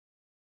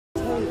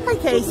Hi,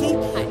 Casey.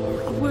 Hi.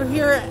 We're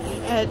here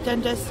at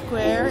Dundas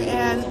Square,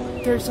 and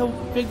there's a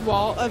big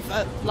wall of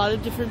a lot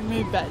of different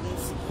mood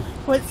buttons.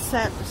 What's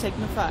that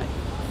signify?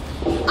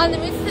 The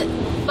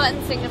mood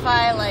buttons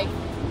signify like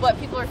what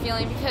people are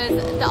feeling, because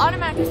the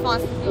automatic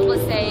response people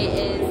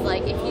say is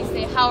like, if you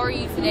say, "How are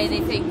you today?"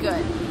 they say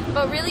good.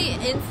 But really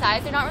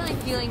inside they're not really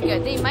feeling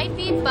good. They might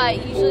be,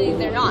 but usually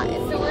they're not.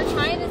 And so we're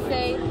trying to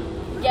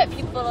get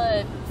people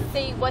to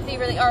say what they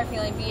really are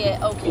feeling, be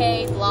it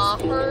okay, blah,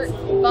 hurt,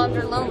 bummed,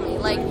 or lonely.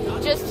 Like,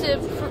 just to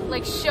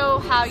show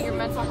how your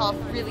mental health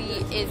really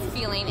is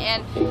feeling.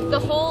 And the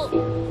whole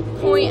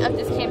point of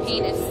this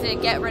campaign is to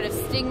get rid of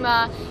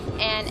stigma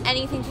and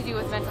anything to do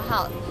with mental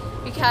health,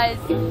 because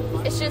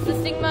it's just the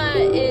stigma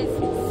is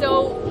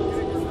so,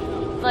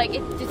 like,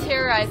 it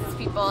deteriorizes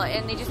people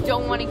and they just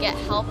don't want to get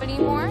help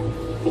anymore.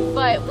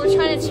 But we're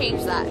trying to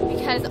change that,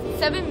 because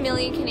 7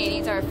 million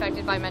Canadians are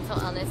affected by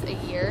mental illness a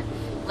year,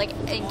 like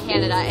in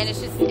Canada, and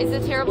it's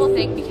a terrible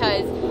thing,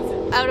 because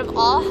out of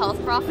all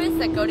health profits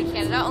that go to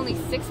Canada, only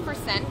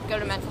 6% go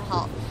to mental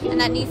health, and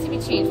that needs to be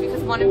changed,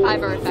 because 1 in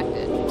 5 are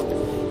affected.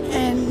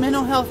 And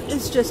mental health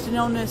is just an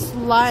illness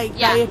like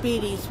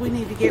diabetes. We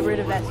need to get rid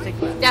of that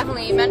stigma.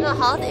 Definitely. Mental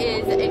health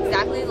is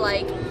exactly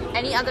like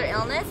any other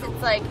illness.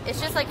 It's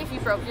just like if you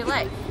broke your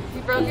leg. If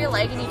you broke your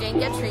leg and you didn't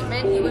get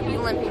treatment, you would be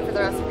limping for the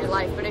rest of your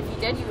life. But if you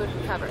did, you would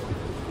recover.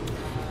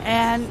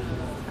 And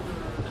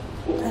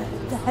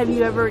have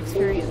you ever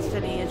experienced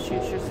any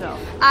issues yourself?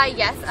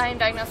 Yes, I am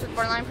diagnosed with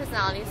borderline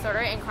personality disorder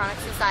and chronic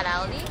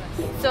suicidality.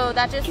 So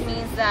that just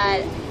means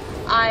that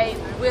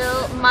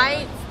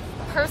my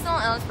personal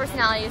illness,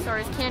 personality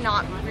disorders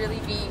cannot really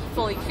be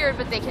fully cured,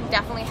 but they can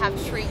definitely have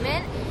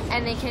treatment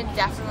and they can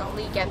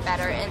definitely get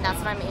better, and that's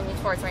what I'm aiming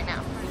towards right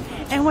now.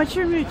 And what's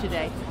your mood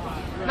today?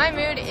 My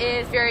mood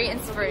is very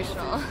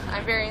inspirational.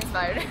 I'm very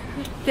inspired.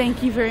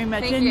 Thank you very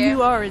much. Thank and you.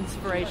 You are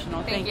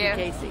inspirational. Thank you, you.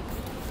 Casey.